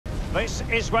This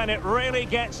is when it really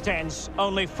gets tense.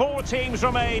 Only 4 teams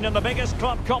remain in the biggest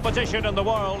club competition in the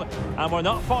world, and we're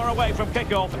not far away from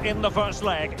kickoff in the first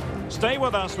leg. Stay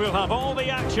with us, we'll have all the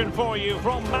action for you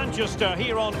from Manchester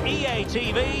here on EA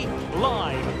TV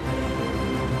Live.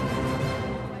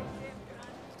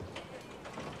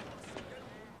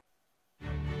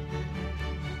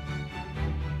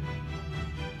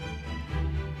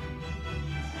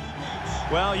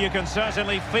 Well, you can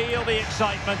certainly feel the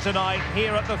excitement tonight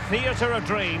here at the Theatre of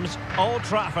Dreams, Old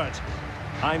Trafford.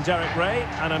 I'm Derek Ray,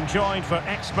 and I'm joined for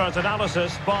expert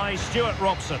analysis by Stuart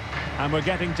Robson. And we're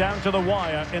getting down to the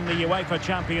wire in the UEFA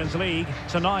Champions League.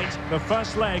 Tonight, the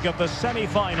first leg of the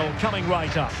semi-final coming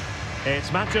right up.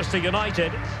 It's Manchester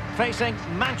United facing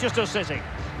Manchester City.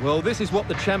 Well, this is what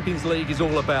the Champions League is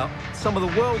all about. Some of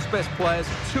the world's best players,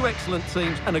 2 excellent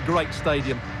teams and a great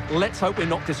stadium. Let's hope we're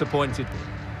not disappointed.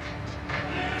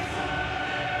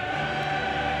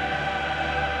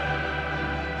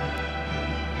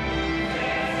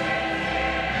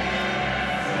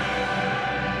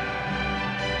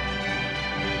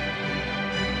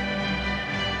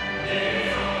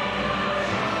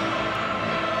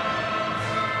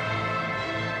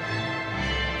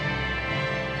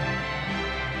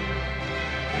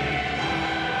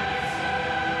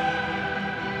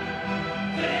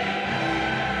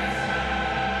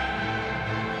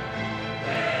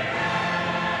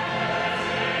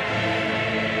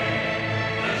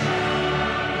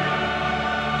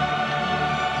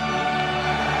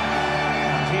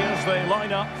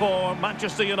 Line-up for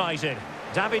Manchester United.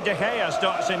 David De Gea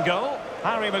starts in goal.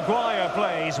 Harry Maguire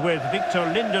plays with Victor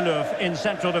Lindelof in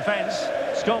central defence.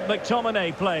 Scott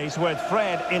McTominay plays with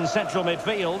Fred in central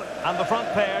midfield. And the front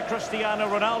pair, Cristiano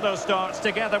Ronaldo, starts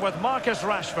together with Marcus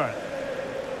Rashford.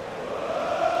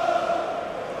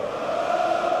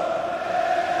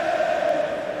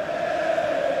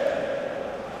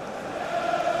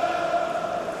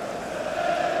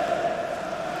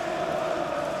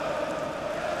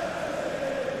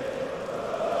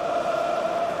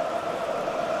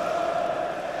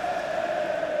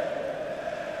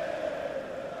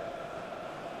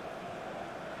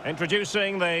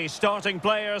 Introducing the starting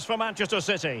players for Manchester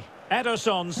City.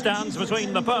 Ederson stands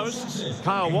between the posts.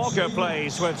 Kyle Walker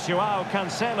plays with Joao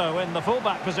Cancelo in the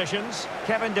fullback positions.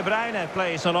 Kevin De Bruyne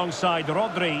plays alongside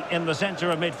Rodri in the centre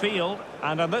of midfield.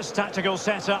 And in this tactical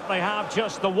setup, they have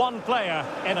just the one player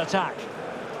in attack.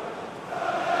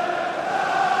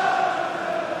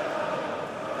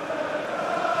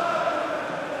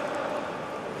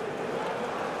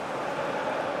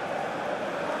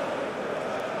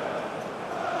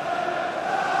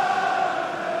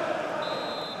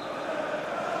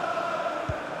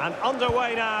 And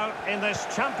underway now in this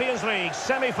Champions League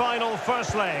semi-final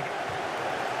first leg.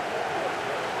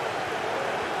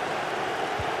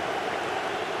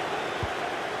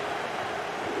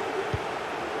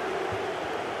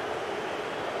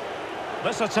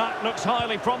 This attack looks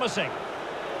highly promising.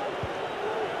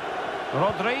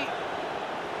 Rodri.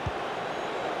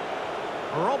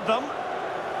 Robbed them.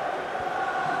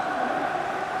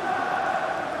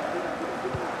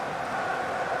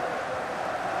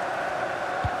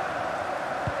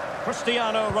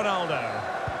 Cristiano Ronaldo.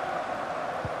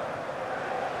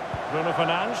 Bruno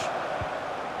Fernandes.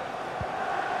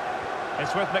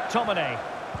 It's with McTominay.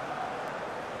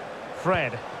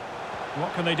 Fred.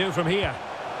 What can they do from here?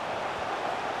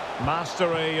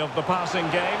 Mastery of the passing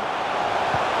game.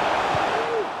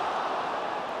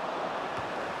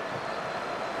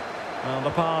 Well,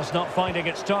 the pass not finding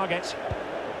its target.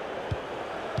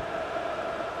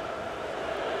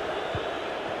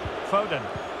 Foden.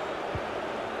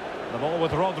 The ball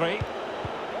with Rodri.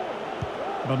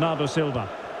 Bernardo Silva.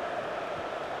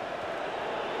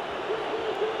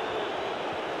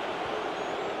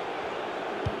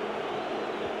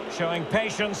 Showing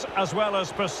patience as well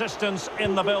as persistence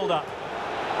in the build-up.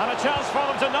 And a chance for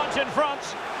them to nudge in front.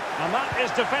 And that is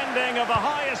defending of the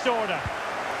highest order.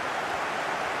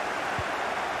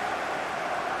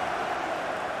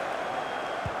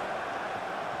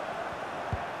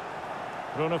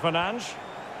 Bruno Fernandes.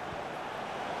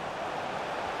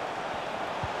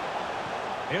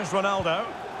 Here's Ronaldo.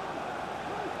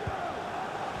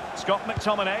 Scott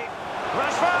McTominay.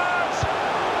 Rashford!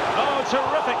 Oh,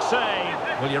 terrific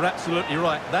save. Well, you're absolutely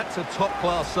right. That's a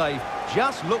top-class save.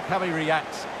 Just look how he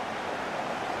reacts.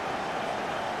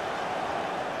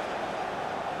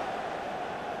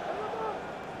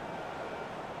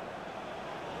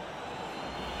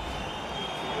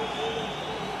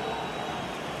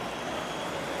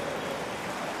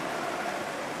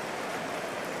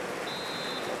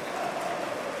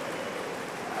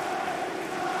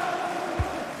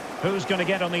 Who's going to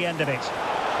get on the end of it?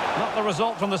 Not the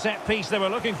result from the set piece they were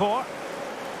looking for.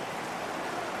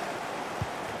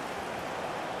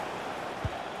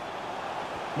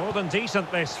 More than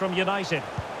decent this from United.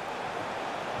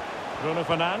 Bruno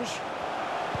Fernandes.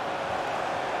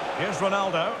 Here's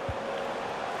Ronaldo.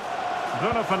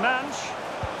 Bruno Fernandes.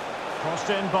 Crossed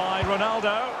in by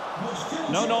Ronaldo.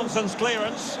 No-nonsense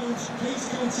clearance. Please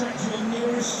contact your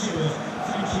nearest steward.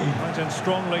 Thank you. Went in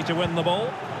strongly to win the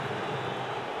ball.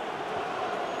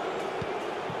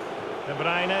 De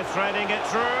Bruyne threading it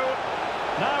through.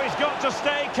 Now he's got to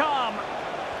stay calm.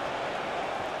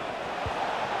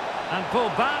 And pull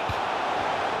back.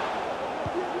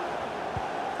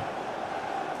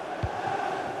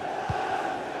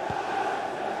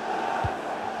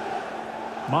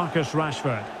 Marcus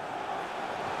Rashford.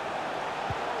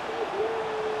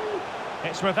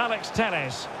 It's with Alex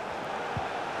Telles.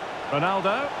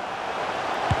 Ronaldo.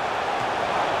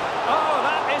 Oh,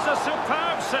 that is a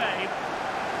superb save.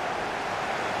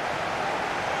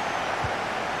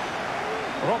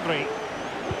 Rodri.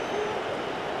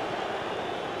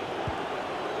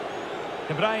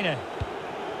 De Bruyne.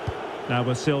 Now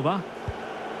with Silva.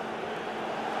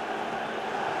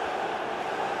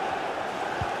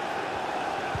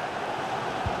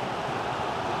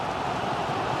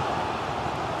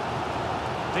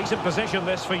 Decent position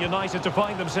this for United to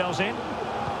find themselves in.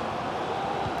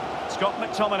 Scott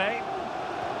McTominay.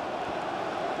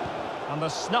 And the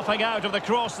snuffing out of the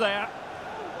cross there.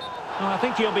 Oh, I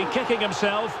think he'll be kicking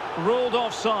himself. Ruled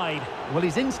offside. Well,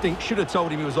 his instinct should have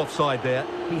told him he was offside there.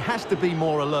 He has to be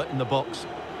more alert in the box.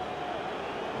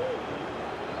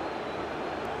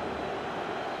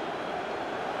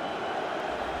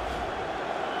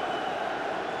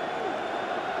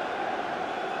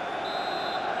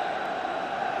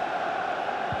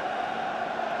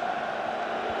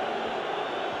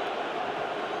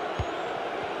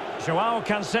 Joao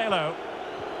Cancelo.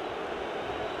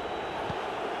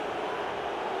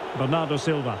 Bernardo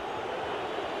Silva.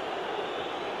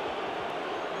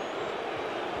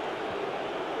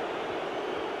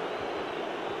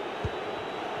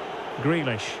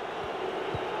 Grealish.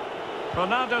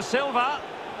 Bernardo Silva.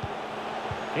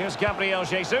 Here's Gabriel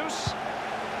Jesus.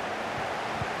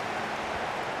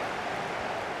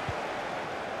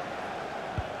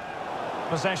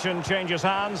 Possession changes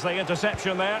hands, the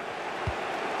interception there.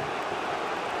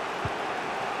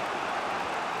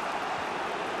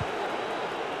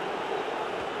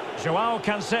 Joao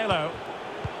Cancelo.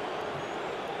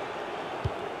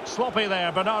 Sloppy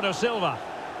there, Bernardo Silva.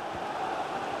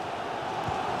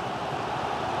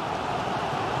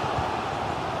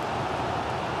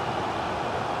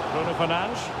 Bruno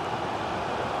Fernandes.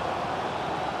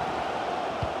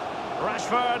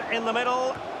 Rashford in the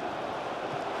middle.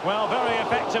 Well, very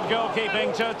effective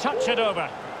goalkeeping to touch it over.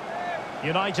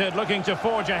 United looking to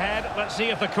forge ahead. Let's see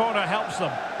if the corner helps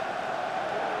them.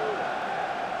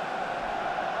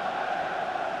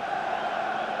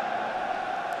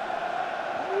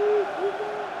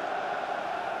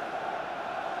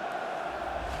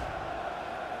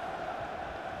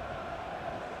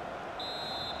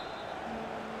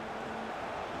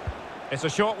 It's a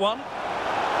short one.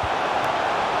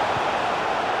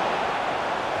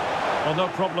 Well, no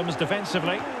problems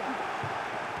defensively.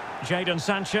 Jadon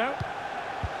Sancho.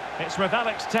 It's with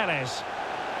Alex Telles.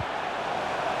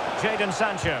 Jadon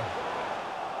Sancho.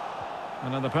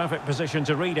 Another perfect position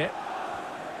to read it.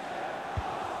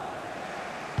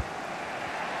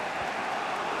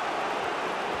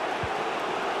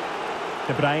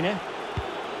 De Bruyne.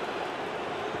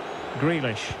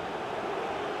 Grealish.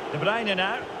 De Bruyne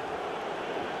now.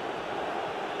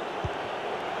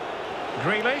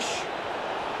 Grealish.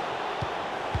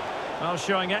 Well,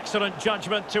 showing excellent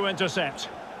judgment to intercept.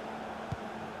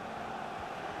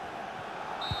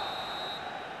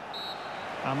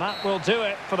 And that will do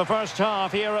it for the first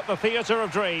half here at the Theatre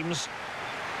of Dreams.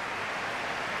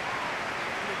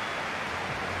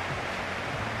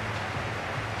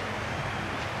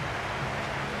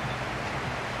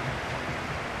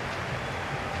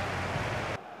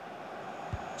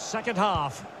 Second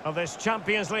half of this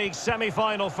Champions League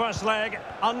semi-final first leg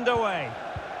underway.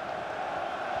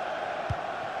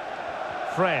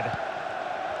 Fred.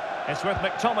 It's with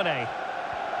McTominay.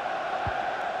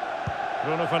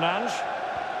 Bruno Fernandes.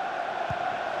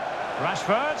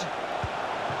 Rashford.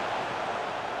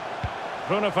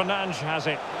 Bruno Fernandes has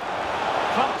it.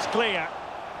 Pumped clear.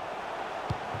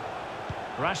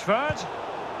 Rashford.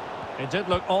 It did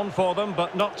look on for them,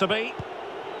 but not to be.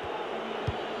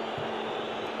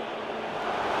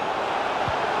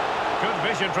 Good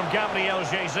vision from Gabriel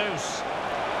Jesus.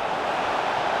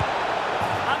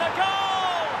 And a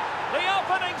goal! The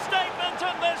opening statement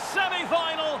in this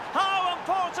semi-final. How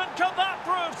important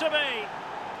to be.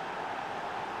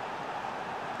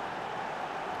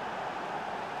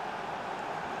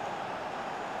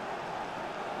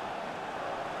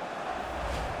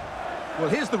 Well,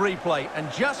 here's the replay,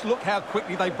 and just look how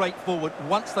quickly they break forward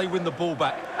once they win the ball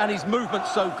back. And his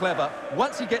movement's so clever.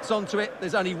 Once he gets onto it,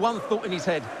 there's only one thought in his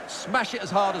head: smash it as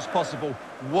hard as possible.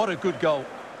 What a good goal.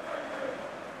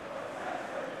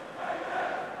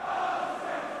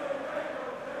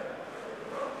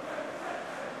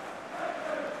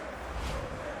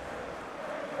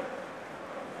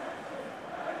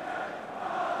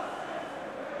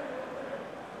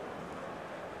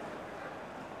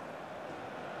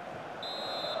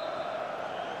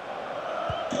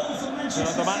 So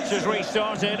the match has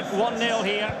restarted, 1-0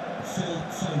 here.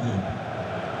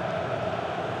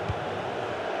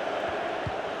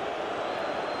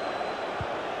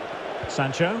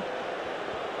 Sancho.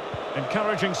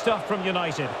 Encouraging stuff from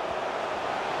United.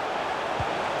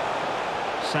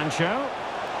 Sancho.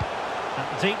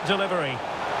 That deep delivery.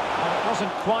 Well, it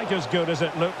wasn't quite as good as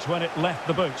it looked when it left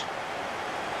the boot.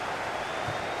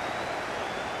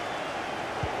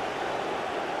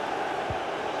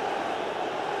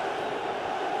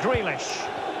 Grealish.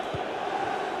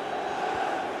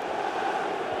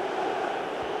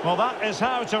 Well, that is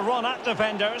how to run at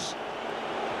defenders.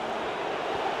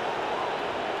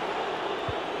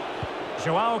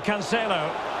 Joao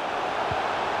Cancelo.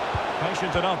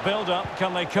 Patient enough build-up.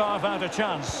 Can they carve out a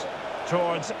chance?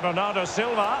 Towards Bernardo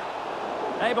Silva.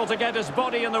 Able to get his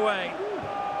body in the way.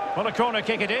 Well, a corner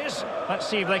kick it is. Let's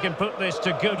see if they can put this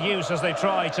to good use as they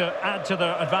try to add to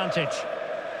their advantage.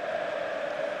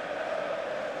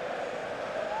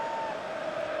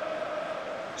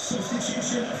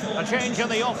 A change in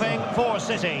the offing for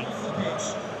City.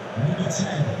 Number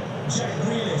 10, Jack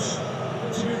Grealish,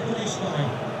 to be replaced by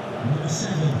number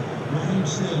 7, Raheem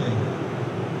Sterling.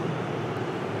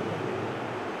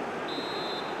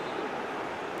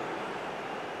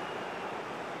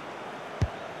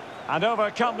 And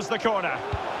over comes the corner.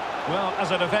 Well,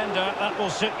 as a defender, that will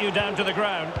sit you down to the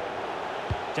ground.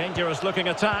 Dangerous looking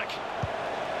attack.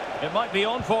 It might be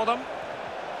on for them.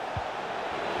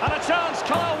 And a chance,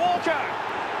 Kyle Walker.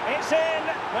 It's in.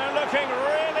 They're looking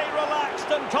really relaxed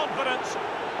and confident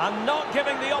and not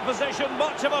giving the opposition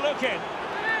much of a look in.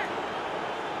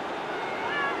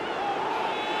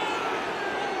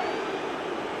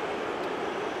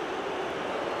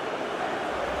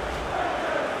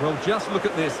 Well, just look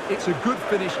at this. It's a good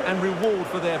finish and reward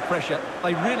for their pressure.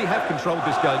 They really have controlled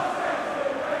this game.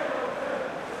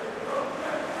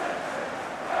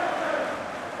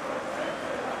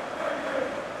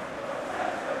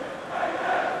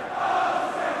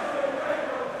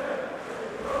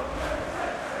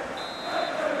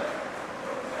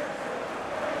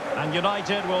 And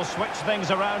United will switch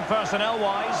things around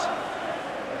personnel-wise.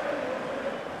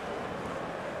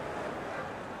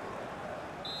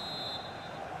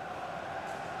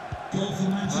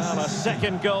 Well, a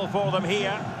second goal for them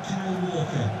here. Kyle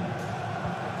Walker.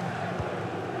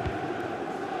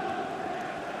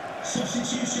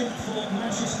 Substitution for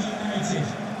Manchester United.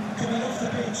 Coming off the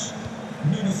pitch,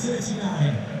 number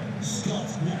 39, Scott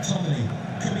McTominay.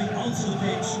 Coming onto the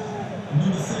pitch,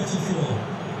 number 34,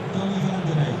 Donny van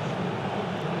der Beek.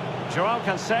 Joao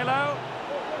Cancelo.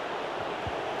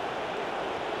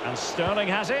 And Sterling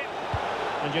has it.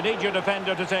 And you need your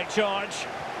defender to take charge.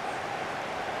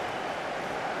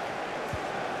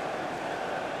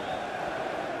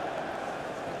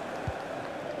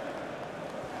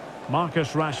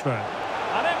 Marcus Rashford.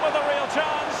 And in with a real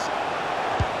chance.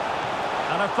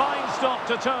 And a fine stop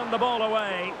to turn the ball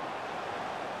away.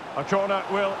 A corner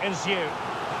will ensue.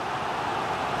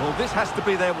 Well, this has to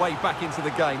be their way back into the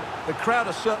game. The crowd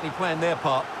are certainly playing their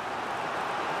part.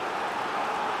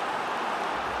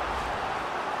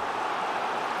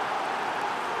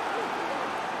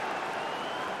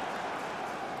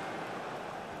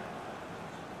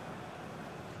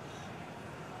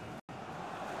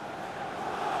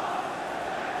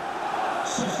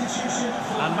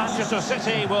 And Manchester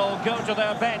City will go to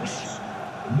their bench.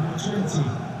 Number 20,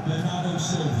 Bernardo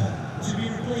Silva, to be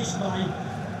replaced by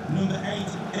number 8,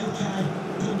 Ilkay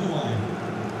Gundogan.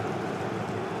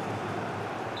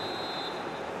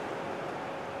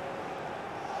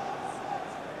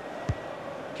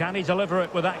 Can he deliver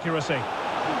it with accuracy?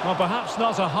 Well, perhaps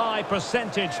not a high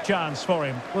percentage chance for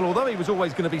him. Well, although he was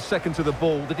always going to be second to the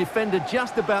ball, the defender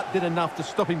just about did enough to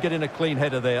stop him getting a clean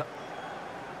header there.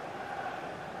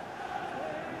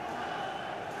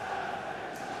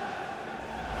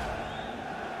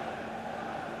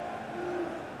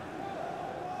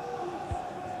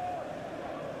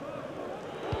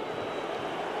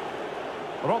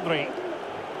 Rodri.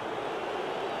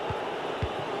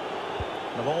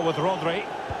 The ball with Rodri.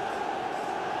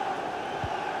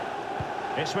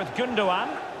 It's with Gundogan.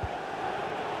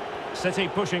 City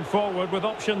pushing forward with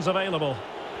options available.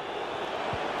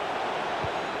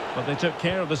 But they took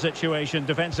care of the situation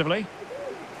defensively.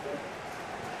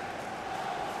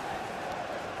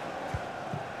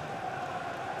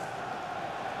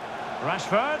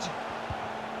 Rashford.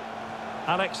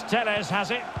 Alex Telles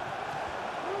has it.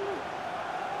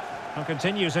 And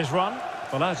continues his run.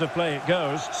 Well, out of play it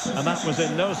goes. And that was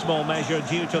in no small measure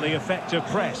due to the effective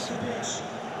press.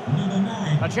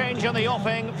 A change in the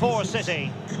offing for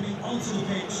City. Coming onto the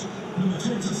pitch, number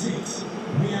 26,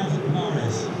 Riyad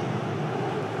Mahrez.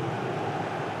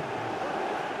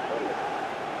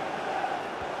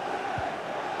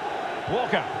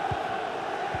 Walker.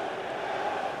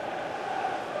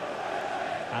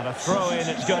 And a throw-in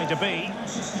it's going to be.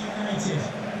 Manchester United.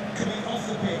 Coming off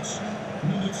the pitch,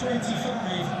 number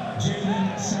 25,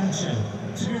 Jadon Sancho.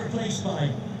 To be replaced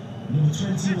by number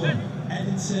 21,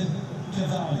 Edinson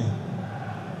Cavani.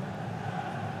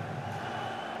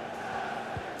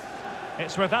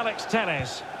 It's with Alex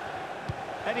Telles.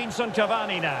 Edinson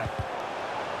Cavani now.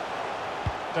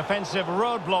 Defensive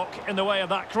roadblock in the way of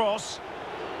that cross.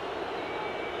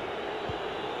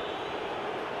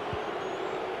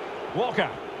 Walker.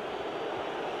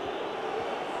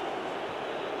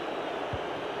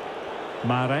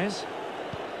 Mahrez.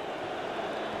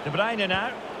 De Bruyne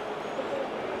now.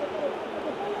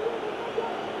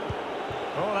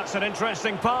 Oh, that's an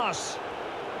interesting pass.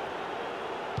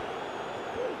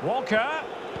 Walker.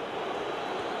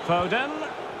 Foden.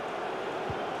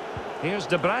 Here's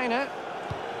De Bruyne.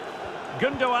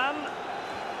 Gundogan.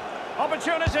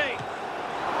 Opportunity.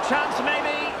 Chance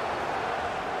maybe.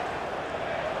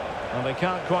 Well, they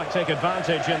can't quite take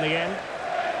advantage in the end.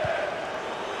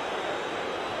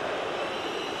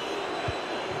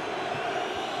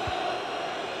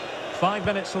 Five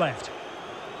minutes left.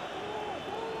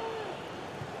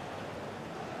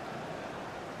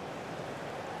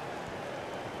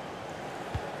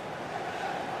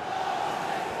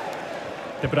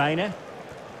 De Bruyne.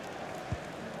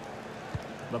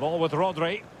 The ball with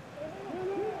Rodri.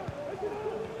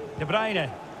 De Bruyne.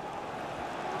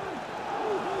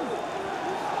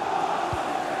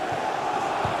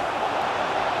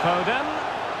 Foden.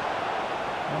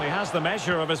 Well, he has the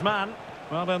measure of his man.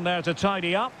 Well, in there to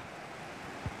tidy up.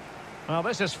 Well,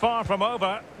 this is far from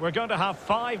over. We're going to have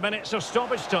 5 minutes of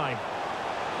stoppage time.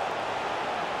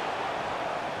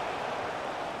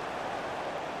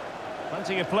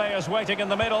 Plenty of players waiting in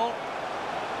the middle.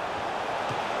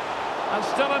 And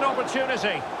still an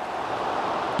opportunity.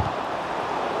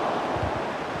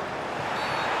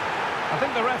 I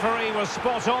think the referee was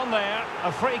spot on there.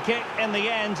 A free kick in the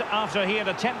end after he had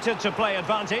attempted to play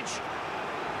advantage.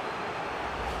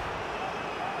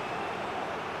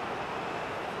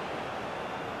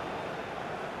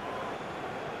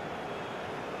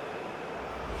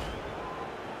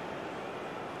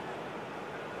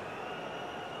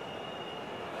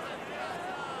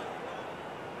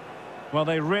 Well,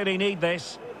 they really need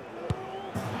this.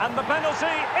 And the penalty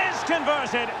is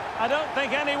converted. I don't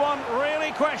think anyone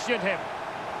really questioned him.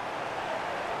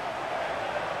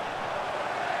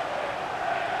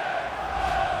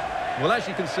 Well, as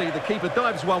you can see, the keeper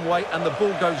dives one way and the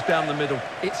ball goes down the middle.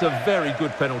 It's a very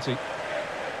good penalty.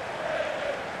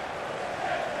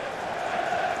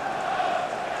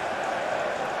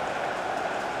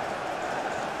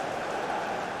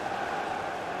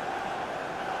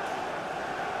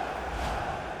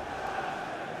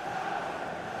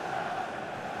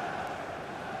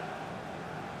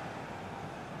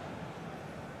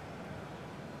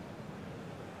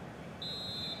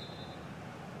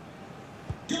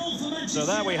 So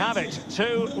there we have it,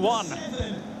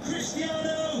 2-1.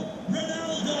 Cristiano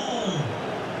Ronaldo.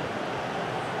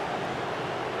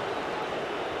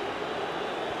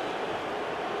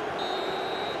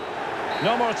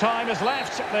 No more time is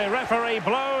left. The referee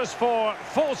blows for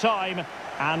full time.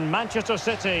 And Manchester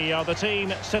City are the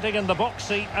team sitting in the box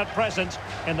seat at present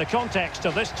in the context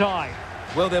of this tie.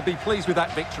 Well, they'll be pleased with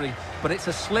that victory, but it's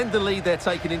a slender lead they're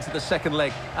taking into the second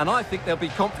leg. And I think they'll be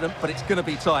confident, but it's going to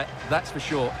be tight, that's for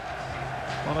sure.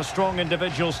 Well, a strong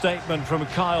individual statement from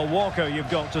Kyle Walker, you've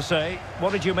got to say.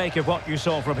 What did you make of what you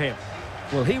saw from him?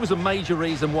 Well, he was a major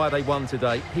reason why they won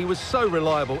today. He was so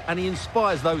reliable and he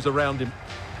inspires those around him.